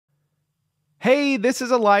Hey, this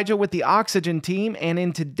is Elijah with the Oxygen team, and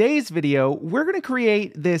in today's video, we're going to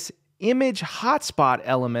create this image hotspot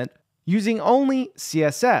element using only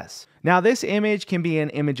CSS. Now, this image can be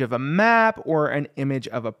an image of a map or an image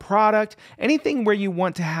of a product, anything where you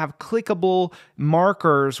want to have clickable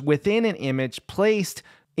markers within an image placed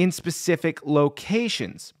in specific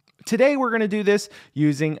locations. Today, we're going to do this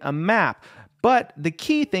using a map. But the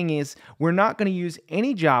key thing is we're not going to use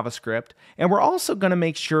any JavaScript, and we're also going to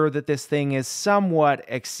make sure that this thing is somewhat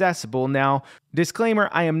accessible. Now, disclaimer,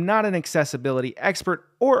 I am not an accessibility expert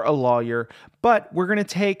or a lawyer, but we're going to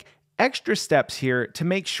take extra steps here to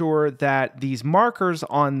make sure that these markers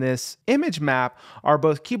on this image map are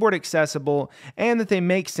both keyboard accessible and that they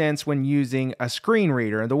make sense when using a screen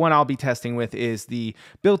reader. And the one I'll be testing with is the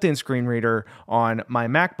built-in screen reader on my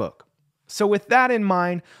MacBook. So with that in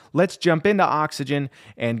mind, let's jump into Oxygen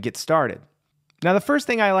and get started. Now, the first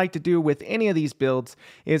thing I like to do with any of these builds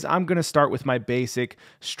is I'm going to start with my basic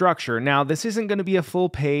structure. Now, this isn't going to be a full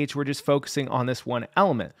page. We're just focusing on this one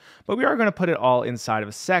element, but we are going to put it all inside of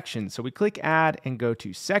a section. So we click Add and go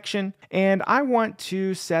to Section, and I want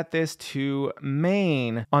to set this to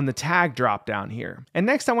Main on the tag drop down here. And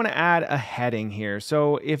next, I want to add a heading here.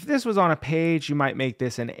 So if this was on a page, you might make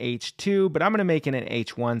this an H2, but I'm going to make it an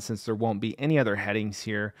H1 since there won't be any other headings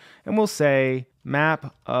here. And we'll say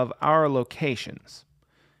map of our locations.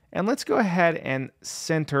 And let's go ahead and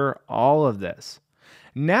center all of this.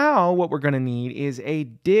 Now what we're going to need is a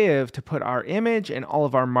div to put our image and all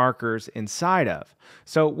of our markers inside of.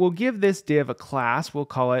 So we'll give this div a class. We'll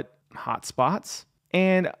call it hotspots.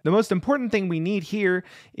 And the most important thing we need here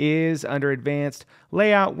is under advanced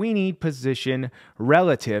layout, we need position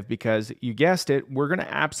relative because you guessed it, we're going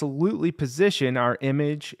to absolutely position our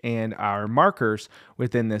image and our markers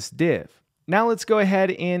within this div. Now let's go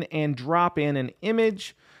ahead and drop in an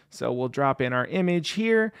image. So we'll drop in our image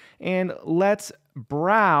here and let's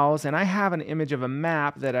browse. And I have an image of a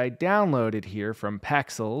map that I downloaded here from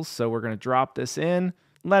Pexels. So we're going to drop this in,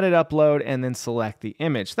 let it upload, and then select the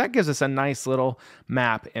image. That gives us a nice little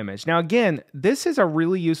map image. Now, again, this is a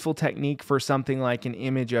really useful technique for something like an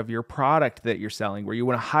image of your product that you're selling, where you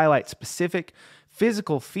want to highlight specific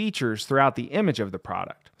physical features throughout the image of the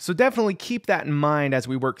product. So definitely keep that in mind as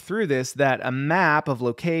we work through this, that a map of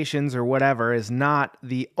locations or whatever is not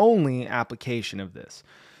the only application of this.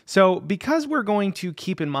 So because we're going to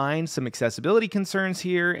keep in mind some accessibility concerns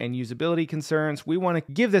here and usability concerns, we want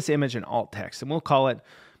to give this image an alt text, and we'll call it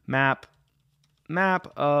map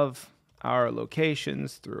of our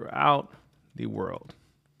locations throughout the world.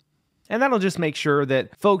 And that'll just make sure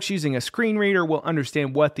that folks using a screen reader will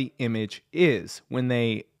understand what the image is when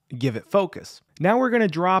they give it focus. Now we're going to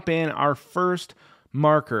drop in our first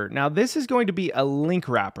marker. Now this is going to be a link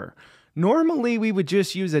wrapper. Normally we would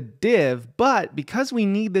just use a div, but because we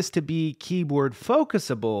need this to be keyboard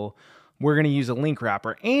focusable, we're going to use a link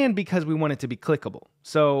wrapper, and because we want it to be clickable.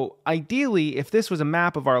 So ideally, if this was a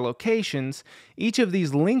map of our locations, each of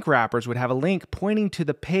these link wrappers would have a link pointing to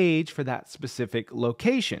the page for that specific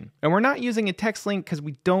location. And we're not using a text link because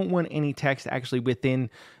we don't want any text actually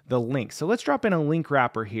within the link. So let's drop in a link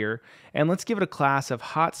wrapper here, and let's give it a class of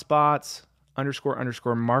hotspots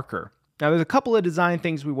 __ marker. Now there's a couple of design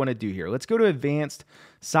things we want to do here. Let's go to advanced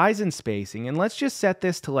size and spacing, and let's just set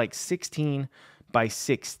this to like 16 by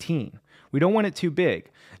 16. We don't want it too big.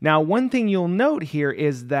 Now, one thing you'll note here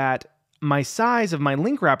is that my size of my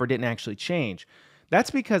link wrapper didn't actually change.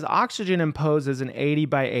 That's because Oxygen imposes an 80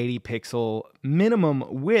 by 80 pixel minimum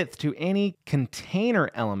width to any container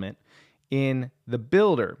element in the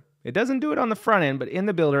builder. It doesn't do it on the front end, but in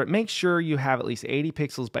the builder, it makes sure you have at least 80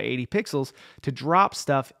 pixels by 80 pixels to drop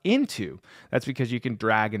stuff into. That's because you can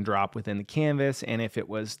drag and drop within the canvas, and if it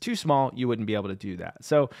was too small, you wouldn't be able to do that.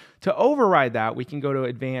 So to override that, we can go to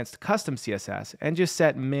Advanced Custom CSS and just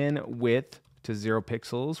set min width to 0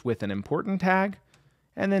 pixels with an important tag,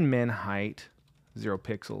 and then min height 0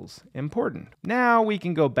 pixels important. Now we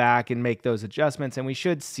can go back and make those adjustments and we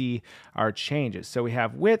should see our changes. So we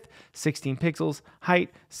have width 16 pixels,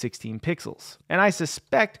 height 16 pixels. And I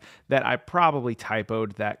suspect that I probably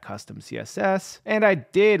typoed that custom CSS, and I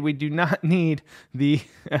did. We do not need the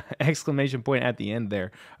exclamation point at the end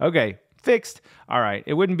there. Okay. Fixed. All right,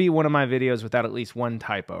 it wouldn't be one of my videos without at least one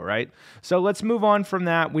typo, right? So let's move on from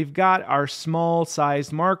that. We've got our small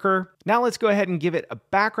sized marker. Now let's go ahead and give it a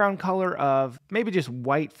background color of maybe just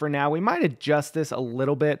white for now. We might adjust this a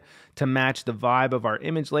little bit to match the vibe of our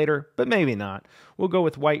image later, but maybe not. We'll go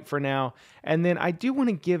with white for now. And then I do want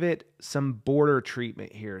to give it some border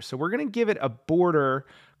treatment here. So we're going to give it a border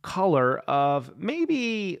color of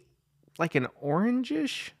maybe like an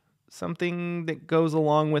orangish something that goes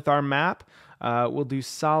along with our map. We'll do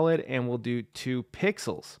solid and we'll do 2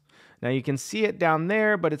 pixels. Now you can see it down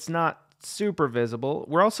there, but it's not super visible.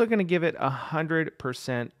 We're also going to give it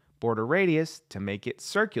 100% border radius to make it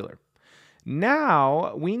circular.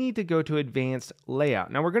 Now we need to go to advanced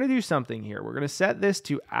layout. Now we're going to do something here. We're going to set this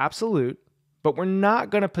to absolute, but we're not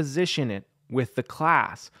going to position it with the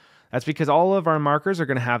class. That's because all of our markers are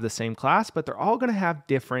going to have the same class, but they're all going to have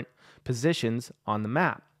different positions on the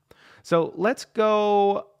map. So let's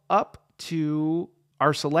go up to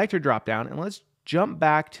our selector dropdown and let's jump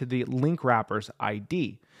back to the link wrappers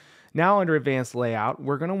ID. Now under advanced layout,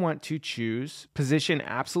 we're going to want to choose position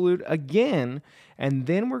absolute again, and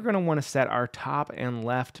then we're going to want to set our top and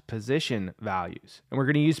left position values. And we're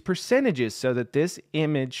going to use percentages so that this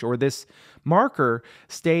image or this marker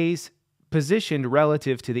stays positioned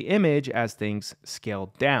relative to the image as things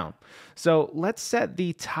scale down. So let's set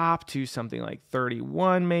the top to something like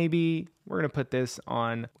 31 maybe. We're going to put this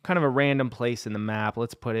on kind of a random place in the map.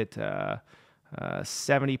 Let's put it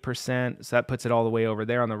 70%, so that puts it all the way over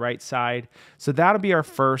there on the right side. So that'll be our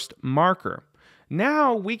first marker.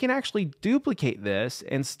 Now we can actually duplicate this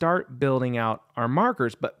and start building out our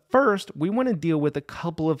markers, but first we want to deal with a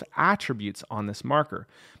couple of attributes on this marker,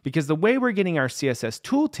 because the way we're getting our CSS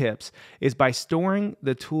tooltips is by storing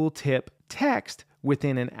the tooltip text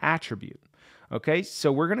within an attribute. Okay,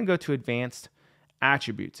 so we're going to go to advanced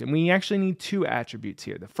attributes, and we actually need 2 attributes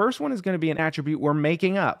here. The first one is going to be an attribute we're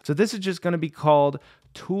making up. So this is just going to be called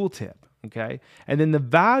tooltip, okay? And then the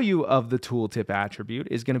value of the tooltip attribute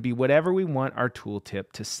is going to be whatever we want our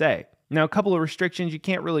tooltip to say. Now, a couple of restrictions: you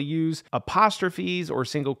can't really use apostrophes or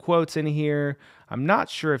single quotes in here. I'm not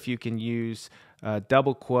sure if you can use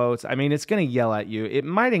double quotes. I mean, it's going to yell at you. It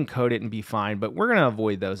might encode it and be fine, but we're going to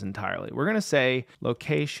avoid those entirely. We're going to say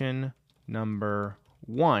location number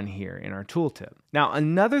 1 here in our tooltip. Now,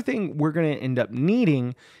 another thing we're going to end up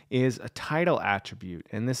needing is a title attribute,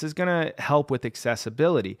 and this is going to help with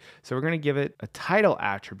accessibility. So we're going to give it a title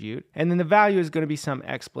attribute, and then the value is going to be some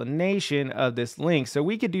explanation of this link. So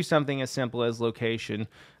we could do something as simple as location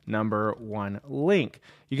number 1 link.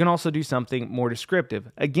 You can also do something more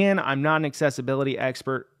descriptive. Again, I'm not an accessibility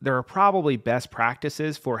expert. There are probably best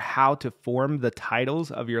practices for how to form the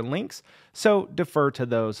titles of your links, so defer to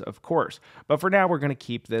those, of course. But for now, we're going to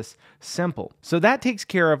keep this simple. So that takes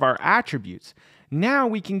care of our attributes. Now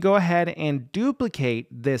we can go ahead and duplicate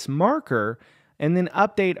this marker and then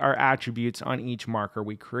update our attributes on each marker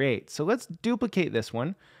we create. So let's duplicate this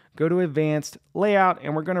one. Go to advanced layout,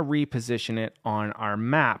 and we're going to reposition it on our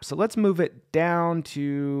map. So let's move it down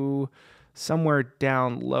to somewhere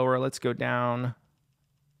down lower. Let's go down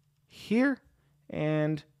here,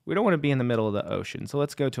 and we don't want to be in the middle of the ocean. So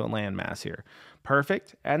let's go to a landmass here.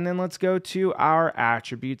 Perfect. And then let's go to our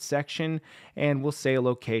attributes section, and we'll say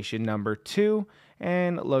location number 2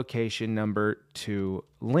 and location number 2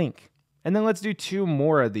 link. And then let's do 2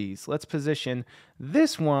 more of these. Let's position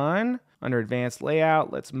this one under advanced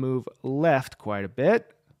layout. Let's move left quite a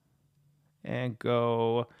bit and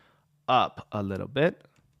go up a little bit.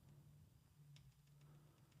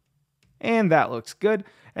 And that looks good.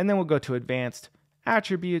 And then we'll go to advanced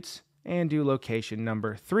attributes and do location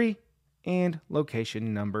number 3 and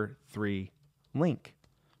location number 3 link.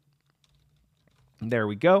 There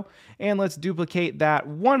we go. And let's duplicate that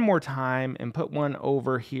one more time and put one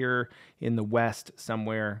over here in the west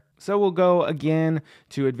somewhere. So we'll go again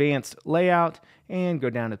to advanced layout and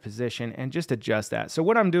go down to position and just adjust that. So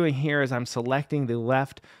what I'm doing here is I'm selecting the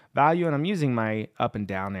left value, and I'm using my up and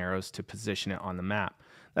down arrows to position it on the map.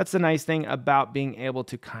 That's the nice thing about being able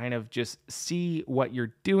to kind of just see what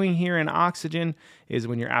you're doing here in Oxygen, is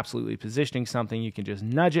when you're absolutely positioning something, you can just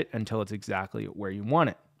nudge it until it's exactly where you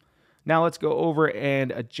want it. Now let's go over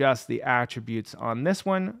and adjust the attributes on this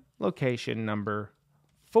one, location number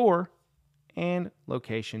 4 and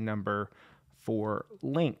location number 4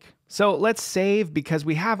 link. So let's save, because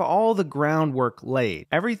we have all the groundwork laid.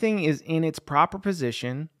 Everything is in its proper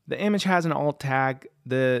position. The image has an alt tag.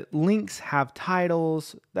 The links have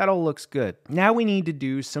titles. That all looks good. Now we need to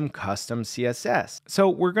do some custom CSS. So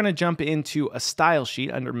we're going to jump into a style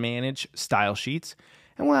sheet under Manage Style Sheets,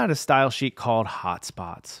 and we'll add a style sheet called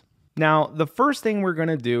Hotspots. Now, the first thing we're going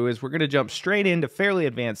to do is we're going to jump straight into fairly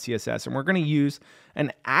advanced CSS, and we're going to use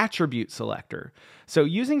an attribute selector. So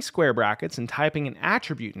using square brackets and typing an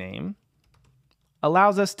attribute name,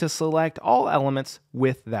 allows us to select all elements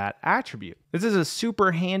with that attribute. This is a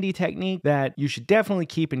super handy technique that you should definitely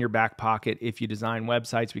keep in your back pocket if you design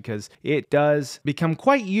websites, because it does become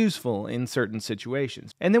quite useful in certain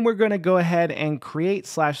situations. And then we're going to go ahead and create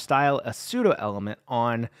 /style a pseudo element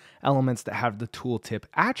on elements that have the tooltip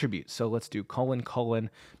attribute. So let's do :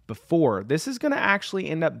 before. This is going to actually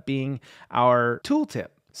end up being our tooltip.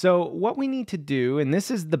 So what we need to do, and this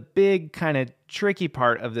is the big kind of tricky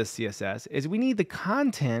part of this CSS, is we need the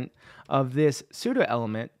content of this pseudo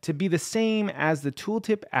element to be the same as the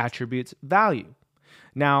tooltip attribute's value.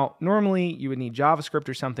 Now, normally you would need JavaScript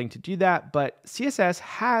or something to do that, but CSS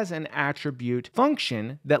has an attribute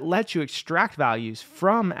function that lets you extract values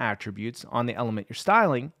from attributes on the element you're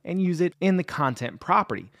styling and use it in the content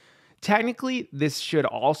property. Technically, this should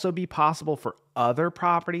also be possible for other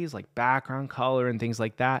properties like background color and things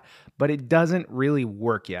like that, but it doesn't really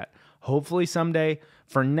work yet. Hopefully someday.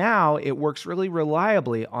 For now, it works really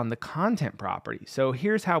reliably on the content property. So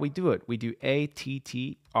here's how we do it. We do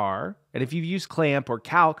attr, and if you've used Clamp or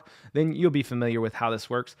Calc, then you'll be familiar with how this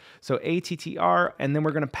works. So attr, and then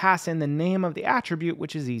we're going to pass in the name of the attribute,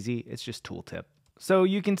 which is easy. It's just tooltip. So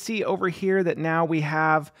you can see over here that now we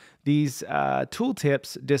have these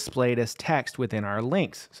tooltips displayed as text within our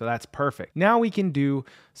links. So that's perfect. Now we can do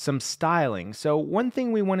some styling. So one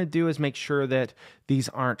thing we want to do is make sure that these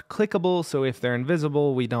aren't clickable. So if they're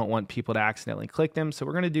invisible, we don't want people to accidentally click them. So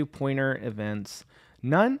we're going to do pointer events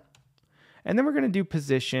none. And then we're going to do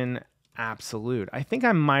position absolute. I think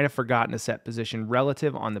I might have forgotten to set position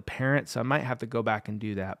relative on the parent, so I might have to go back and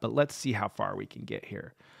do that. But let's see how far we can get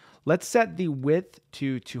here. Let's set the width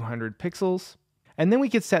to 200 pixels, and then we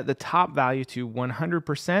could set the top value to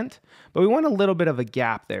 100%, but we want a little bit of a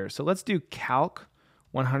gap there. So let's do calc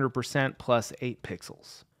 100% plus 8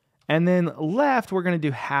 pixels. And then left, we're going to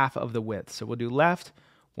do half of the width. So we'll do left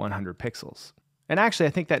 100 pixels. And actually, I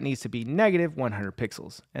think that needs to be negative 100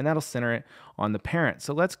 pixels, and that'll center it on the parent.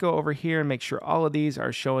 So let's go over here and make sure all of these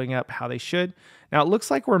are showing up how they should. Now it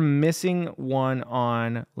looks like we're missing one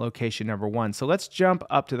on location number 1. So let's jump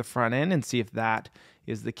up to the front end and see if that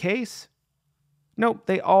is the case. Nope,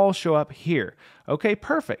 they all show up here. Okay,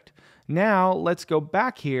 perfect. Now let's go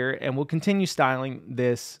back here and we'll continue styling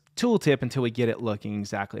this tooltip until we get it looking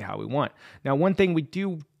exactly how we want. Now, one thing we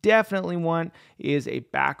do definitely want is a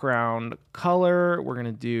background color. We're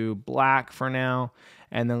gonna do black for now.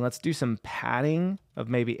 And then let's do some padding of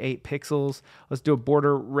maybe 8 pixels. Let's do a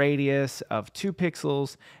border radius of 2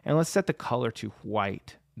 pixels. And let's set the color to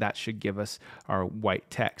white. That should give us our white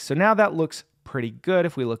text. So now that looks pretty good.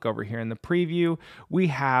 If we look over here in the preview, we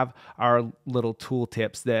have our little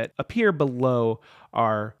tooltips that appear below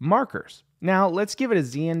our markers. Now let's give it a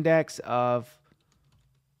z-index of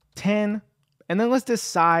 10, and then let's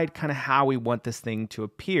decide kind of how we want this thing to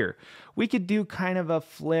appear. We could do kind of a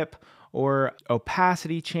flip or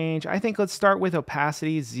opacity change. I think let's start with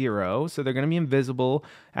opacity 0. So they're going to be invisible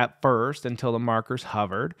at first until the marker's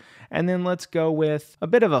hovered. And then let's go with a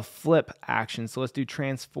bit of a flip action. So let's do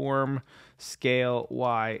transform scale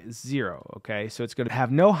y0. Okay, so it's going to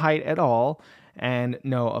have no height at all and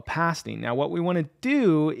no opacity. Now what we want to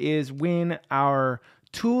do is when our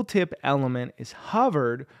tooltip element is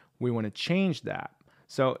hovered, we want to change that.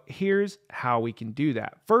 So here's how we can do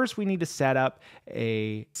that. First, we need to set up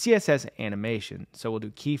a CSS animation. So we'll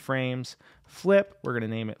do keyframes, flip, we're gonna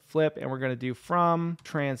name it flip, and we're gonna do from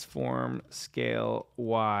transform scale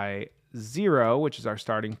y0, which is our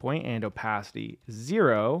starting point, and opacity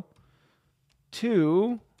 0,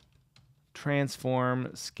 to transform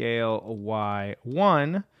scale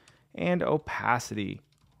y1 and opacity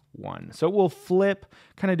 1. So we'll flip,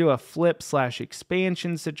 kind of do a flip /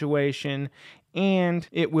 expansion situation, and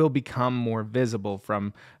it will become more visible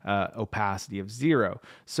from opacity of 0.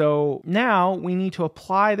 So now we need to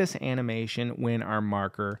apply this animation when our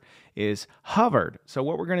marker is hovered. So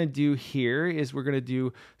what we're going to do here is we're going to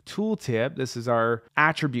do tooltip. This is our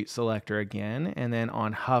attribute selector again, and then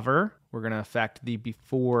on hover, we're going to affect the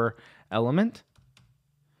before element,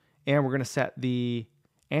 and we're going to set the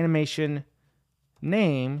animation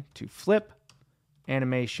name to flip,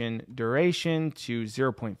 animation duration to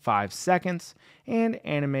 0.5 seconds, and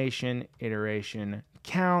animation iteration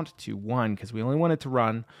count to 1 because we only want it to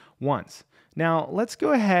run once. Now let's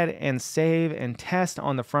go ahead and save and test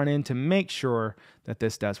on the front end to make sure that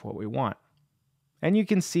this does what we want. And you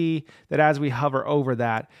can see that as we hover over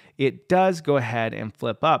that, it does go ahead and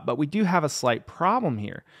flip up, but we do have a slight problem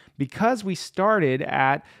here. Because we started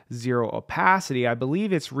at 0 opacity, I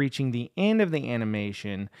believe it's reaching the end of the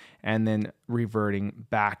animation and then reverting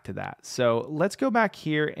back to that. So let's go back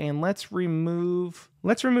here and let's remove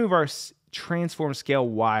our transform scale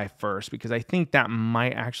Y first because I think that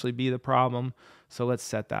might actually be the problem. So let's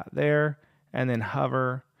set that there and then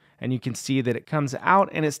hover. And you can see that it comes out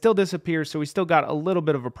and it still disappears. So we still got a little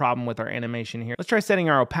bit of a problem with our animation here. Let's try setting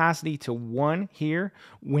our opacity to 1 here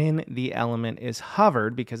when the element is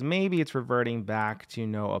hovered, because maybe it's reverting back to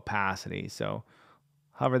no opacity. So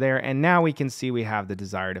hover there, and now we can see we have the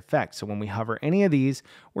desired effect. So when we hover any of these,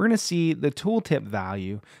 we're going to see the tooltip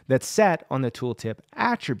value that's set on the tooltip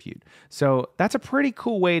attribute. So that's a pretty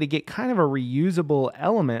cool way to get kind of a reusable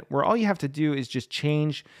element where all you have to do is just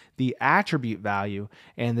change the attribute value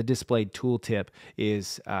and the displayed tooltip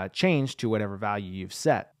is changed to whatever value you've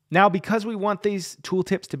set. Now, because we want these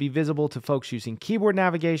tooltips to be visible to folks using keyboard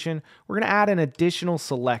navigation, we're going to add an additional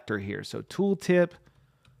selector here. So tooltip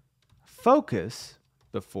focus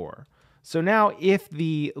before. So now if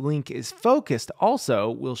the link is focused also,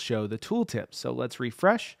 we'll show the tooltip. So let's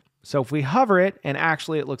refresh. So if we hover it, and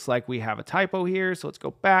actually it looks like we have a typo here, so let's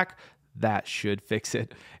go back. That should fix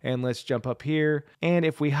it. And let's jump up here. And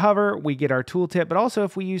if we hover, we get our tooltip, but also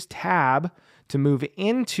if we use tab to move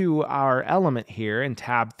into our element here and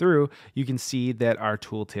tab through, you can see that our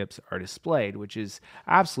tooltips are displayed, which is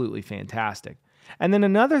absolutely fantastic. And then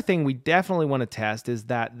another thing we definitely want to test is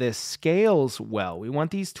that this scales well. We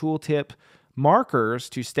want these tooltip markers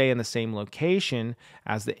to stay in the same location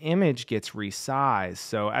as the image gets resized.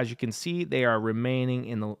 So as you can see, they are remaining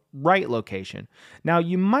in the right location. Now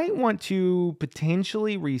you might want to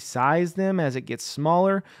potentially resize them as it gets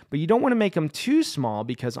smaller, but you don't want to make them too small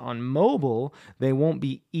because on mobile, they won't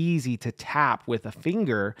be easy to tap with a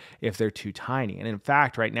finger if they're too tiny. And in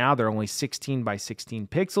fact, right now they're only 16 by 16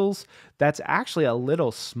 pixels. That's actually a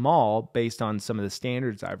little small based on some of the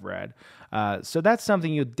standards I've read. So that's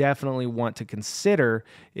something you'll definitely want to consider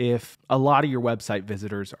if a lot of your website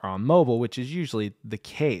visitors are on mobile, which is usually the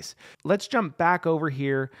case. Let's jump back over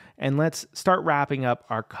here and let's start wrapping up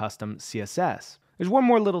our custom CSS. There's one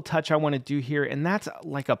more little touch I want to do here, and that's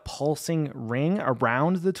like a pulsing ring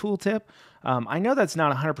around the tooltip. I know that's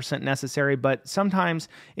not 100% necessary, but sometimes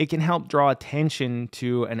it can help draw attention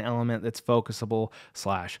to an element that's focusable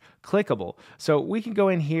 / clickable. So we can go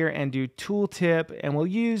in here and do tooltip, and we'll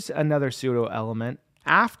use another pseudo element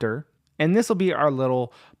after, and this will be our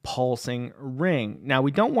little pulsing ring. Now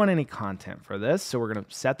we don't want any content for this, so we're going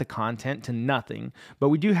to set the content to nothing, but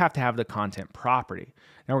we do have to have the content property.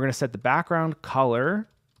 Now we're going to set the background color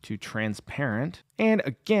to transparent. And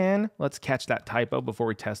again, let's catch that typo before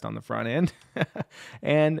we test on the front end.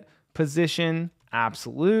 And position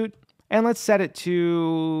absolute. And let's set it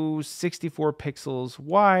to 64 pixels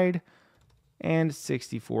wide and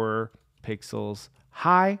 64 pixels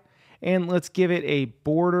high. And let's give it a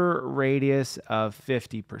border radius of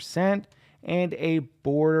 50% and a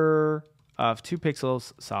border of 2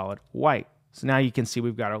 pixels solid white. So now you can see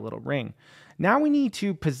we've got our little ring. Now we need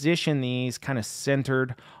to position these kind of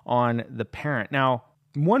centered on the parent. Now,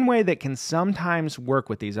 one way that can sometimes work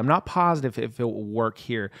with these, I'm not positive if it will work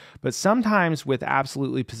here, but sometimes with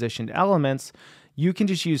absolutely positioned elements, you can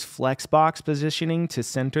just use flexbox positioning to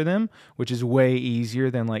center them, which is way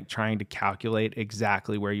easier than like trying to calculate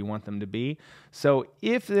exactly where you want them to be. So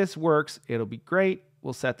if this works, it'll be great.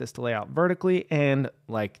 We'll set this to layout vertically, and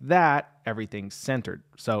like that, everything's centered.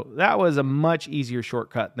 So that was a much easier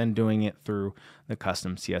shortcut than doing it through the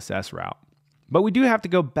custom CSS route. But we do have to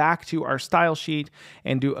go back to our style sheet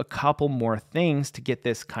and do a couple more things to get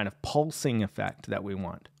this kind of pulsing effect that we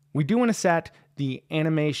want. We do want to set the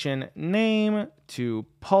animation name to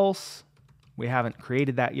pulse. We haven't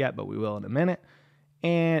created that yet, but we will in a minute.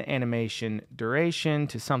 And animation duration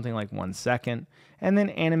to something like 1 second. And then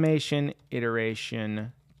animation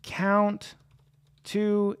iteration count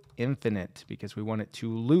to infinite because we want it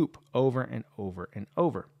to loop over and over and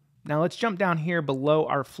over. Now let's jump down here below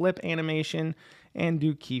our flip animation and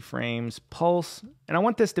do keyframes pulse. And I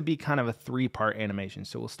want this to be kind of a 3-part animation.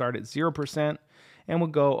 So we'll start at 0% and we'll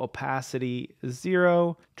go opacity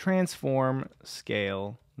 0, transform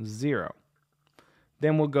scale 0.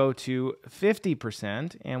 Then we'll go to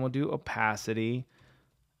 50% and we'll do opacity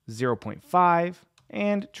 0.5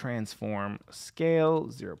 and transform scale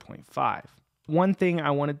 0.5. One thing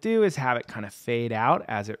I want to do is have it kind of fade out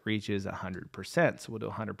as it reaches 100%. So we'll do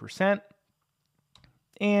 100%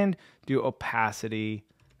 and do opacity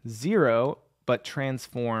 0, but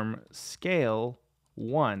transform scale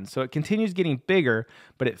 1. So it continues getting bigger,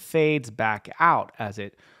 but it fades back out as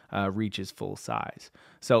it reaches full size.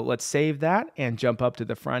 So let's save that and jump up to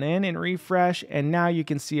the front end and refresh. And now you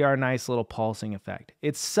can see our nice little pulsing effect.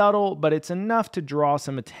 It's subtle, but it's enough to draw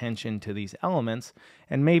some attention to these elements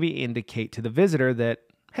and maybe indicate to the visitor that,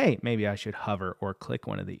 hey, maybe I should hover or click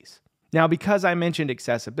one of these. Now, because I mentioned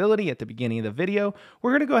accessibility at the beginning of the video,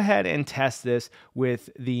 we're going to go ahead and test this with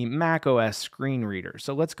the macOS screen reader.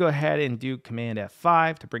 So let's go ahead and do Command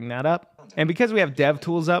F5 to bring that up. And because we have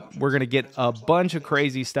DevTools up, we're going to get a bunch of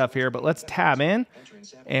crazy stuff here, but let's tab in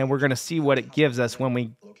and we're going to see what it gives us when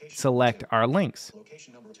we select our links.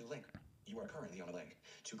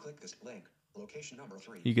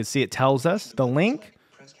 You can see it tells us the link,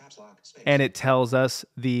 and it tells us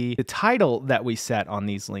the title that we set on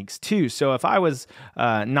these links too. So if I was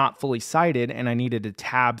not fully sighted and I needed to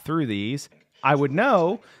tab through these, I would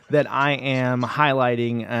know that I am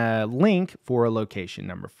highlighting a link for location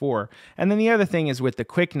number 4. And then the other thing is with the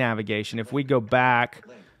quick navigation, if we go back,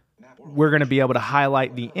 we're going to be able to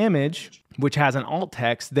highlight the image, which has an alt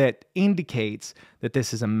text that indicates that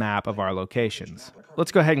this is a map of our locations.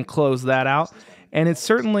 Let's go ahead and close that out. And it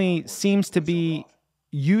certainly seems to be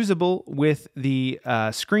usable with the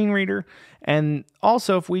screen reader. And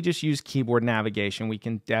also, if we just use keyboard navigation, we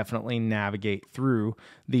can definitely navigate through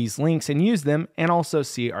these links and use them and also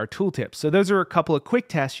see our tooltips. So those are a couple of quick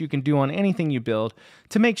tests you can do on anything you build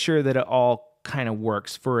to make sure that it all kind of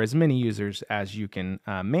works for as many users as you can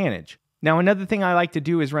manage. Now, another thing I like to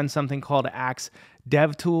do is run something called Axe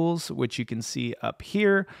DevTools, which you can see up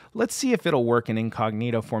here. Let's see if it'll work in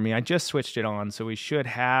incognito for me. I just switched it on, so we should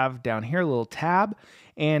have down here a little tab.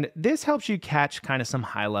 And this helps you catch kind of some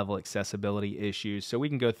high-level accessibility issues. So we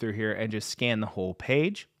can go through here and just scan the whole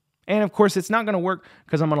page. And of course, it's not going to work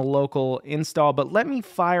because I'm on a local install, but let me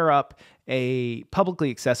fire up a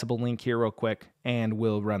publicly accessible link here real quick, and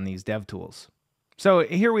we'll run these DevTools. So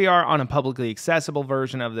here we are on a publicly accessible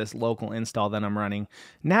version of this local install that I'm running.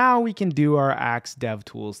 Now we can do our Axe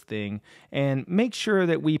DevTools thing and make sure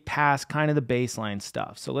that we pass kind of the baseline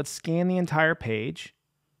stuff. So let's scan the entire page.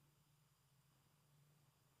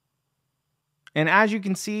 And as you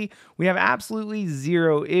can see, we have absolutely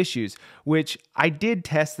 0 issues, which I did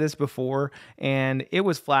test this before, and it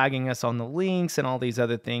was flagging us on the links and all these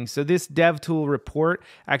other things. So this DevTool report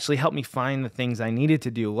actually helped me find the things I needed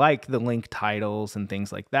to do, like the link titles and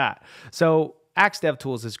things like that. So Axe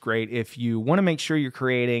DevTools is great if you want to make sure you're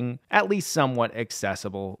creating at least somewhat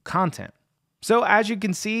accessible content. So as you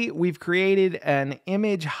can see, we've created an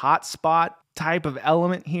image hotspot type of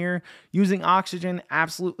element here using Oxygen,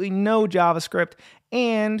 absolutely no JavaScript,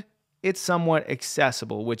 and it's somewhat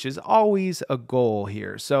accessible, which is always a goal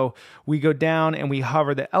here. So we go down and we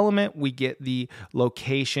hover the element, we get the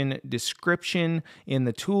location description in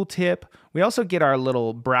the tooltip. We also get our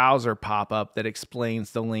little browser pop-up that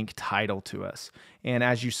explains the link title to us. And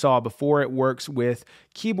as you saw before, it works with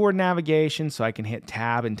keyboard navigation, so I can hit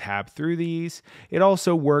tab and tab through these. It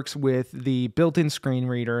also works with the built-in screen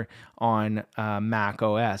reader on Mac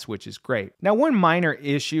OS, which is great. Now, one minor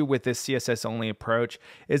issue with this CSS-only approach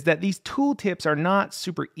is that these tooltips are not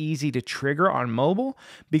super easy to trigger on mobile,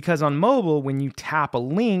 because on mobile, when you tap a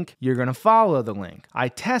link, you're going to follow the link. I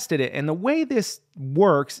tested it, and the way this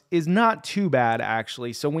works is not too bad,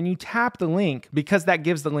 actually. So when you tap the link, because that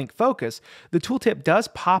gives the link focus, the tooltip does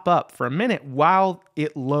pop up for a minute while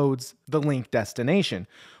it loads the link destination,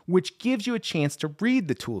 which gives you a chance to read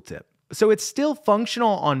the tooltip. So it's still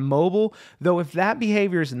functional on mobile, though if that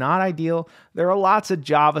behavior is not ideal, there are lots of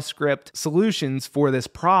JavaScript solutions for this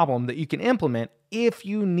problem that you can implement if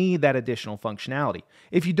you need that additional functionality.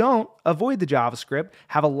 If you don't, avoid the JavaScript,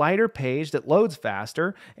 have a lighter page that loads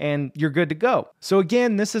faster, and you're good to go. So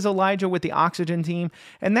again, this is Elijah with the Oxygen team,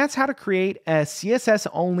 and that's how to create a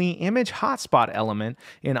CSS-only image hotspot element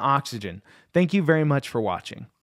in Oxygen. Thank you very much for watching.